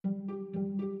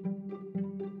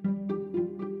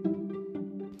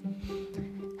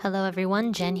Hello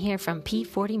everyone, Jen here from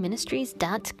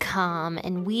P40ministries.com,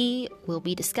 and we will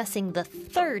be discussing the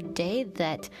third day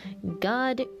that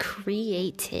God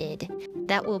created.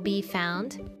 That will be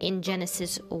found in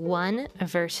Genesis 1,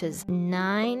 verses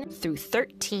 9 through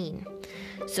 13.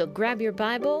 So grab your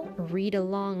Bible, read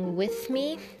along with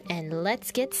me, and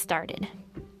let's get started.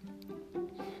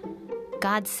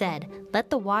 God said, "Let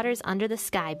the waters under the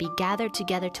sky be gathered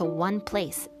together to one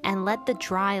place, and let the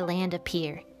dry land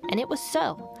appear." And it was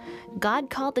so. God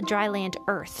called the dry land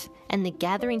earth, and the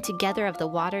gathering together of the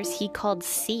waters he called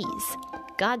seas.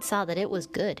 God saw that it was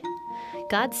good.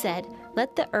 God said,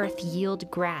 "Let the earth yield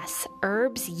grass,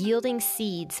 herbs yielding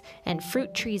seeds, and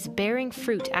fruit trees bearing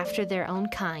fruit after their own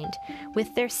kind,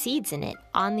 with their seeds in it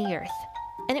on the earth."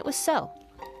 And it was so.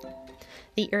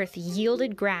 The earth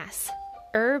yielded grass,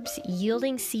 herbs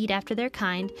yielding seed after their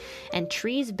kind, and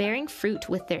trees bearing fruit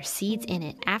with their seeds in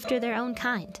it after their own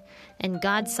kind. And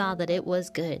God saw that it was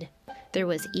good. There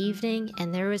was evening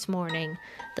and there was morning,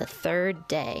 the third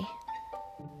day.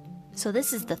 So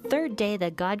this is the third day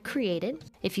that God created.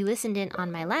 If you listened in on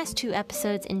my last two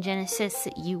episodes in Genesis,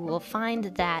 you will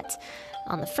find that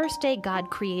on the first day, God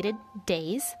created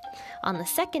days. On the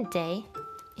second day,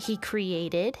 he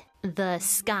created the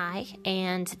sky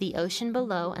and the ocean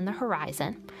below and the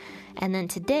horizon. And then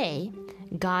today,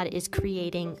 God is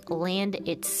creating land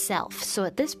itself. So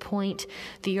at this point,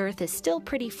 the earth is still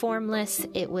pretty formless.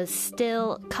 It was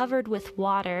still covered with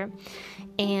water,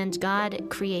 and God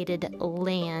created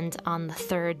land on the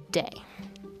third day.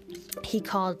 He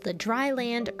called the dry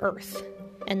land earth,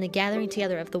 and the gathering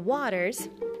together of the waters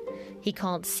he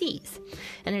called seas.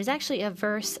 And there's actually a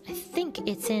verse, I think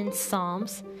it's in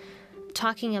Psalms,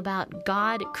 talking about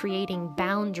God creating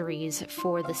boundaries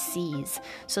for the seas.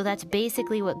 So that's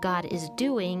basically what God is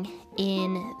doing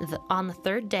on the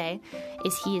third day,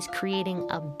 is he is creating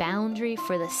a boundary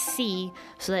for the sea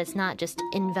so that it's not just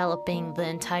enveloping the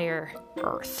entire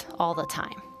earth all the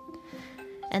time.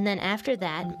 And then after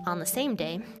that, on the same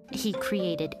day, he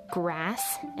created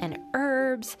grass and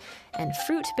herbs and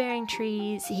fruit-bearing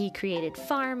trees. He created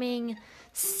farming,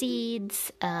 seeds,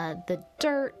 the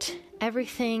dirt,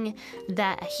 everything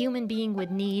that a human being would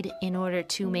need in order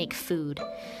to make food.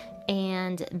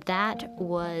 And that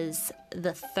was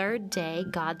the third day.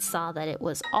 God saw that it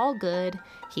was all good.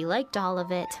 He liked all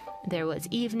of it. There was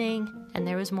evening and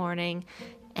there was morning,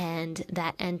 and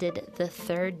that ended the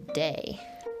third day.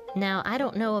 Now, I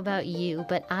don't know about you,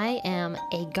 but I am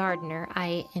a gardener.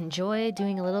 I enjoy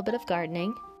doing a little bit of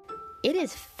gardening. It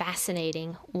is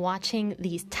fascinating watching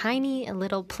these tiny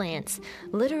little plants,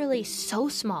 literally so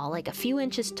small, like a few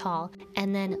inches tall,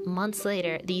 and then months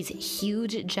later, these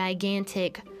huge,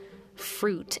 gigantic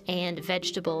fruit and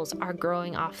vegetables are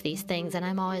growing off these things, and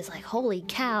I'm always like, holy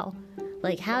cow,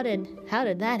 like how did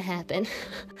that happen?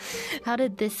 How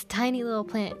did this tiny little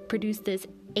plant produce this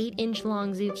 8-inch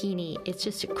long zucchini? It's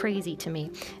just crazy to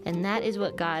me. And that is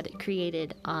what God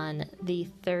created on the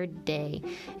third day.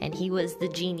 And he was the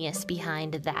genius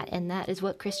behind that. And that is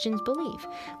what Christians believe.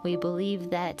 We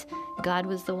believe that God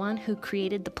was the one who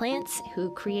created the plants,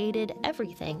 who created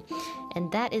everything.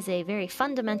 And that is a very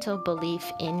fundamental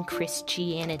belief in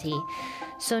Christianity.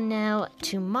 So now,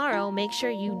 tomorrow, make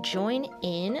sure you join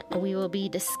in. We will be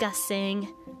discussing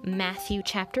Matthew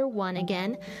chapter 1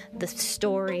 again, the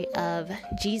story of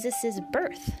Jesus'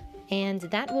 birth. And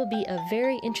that will be a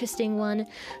very interesting one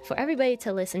for everybody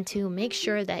to listen to. Make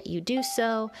sure that you do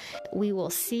so. We will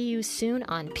see you soon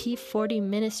on P40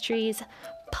 Ministries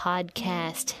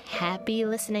podcast. Happy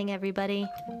listening, everybody.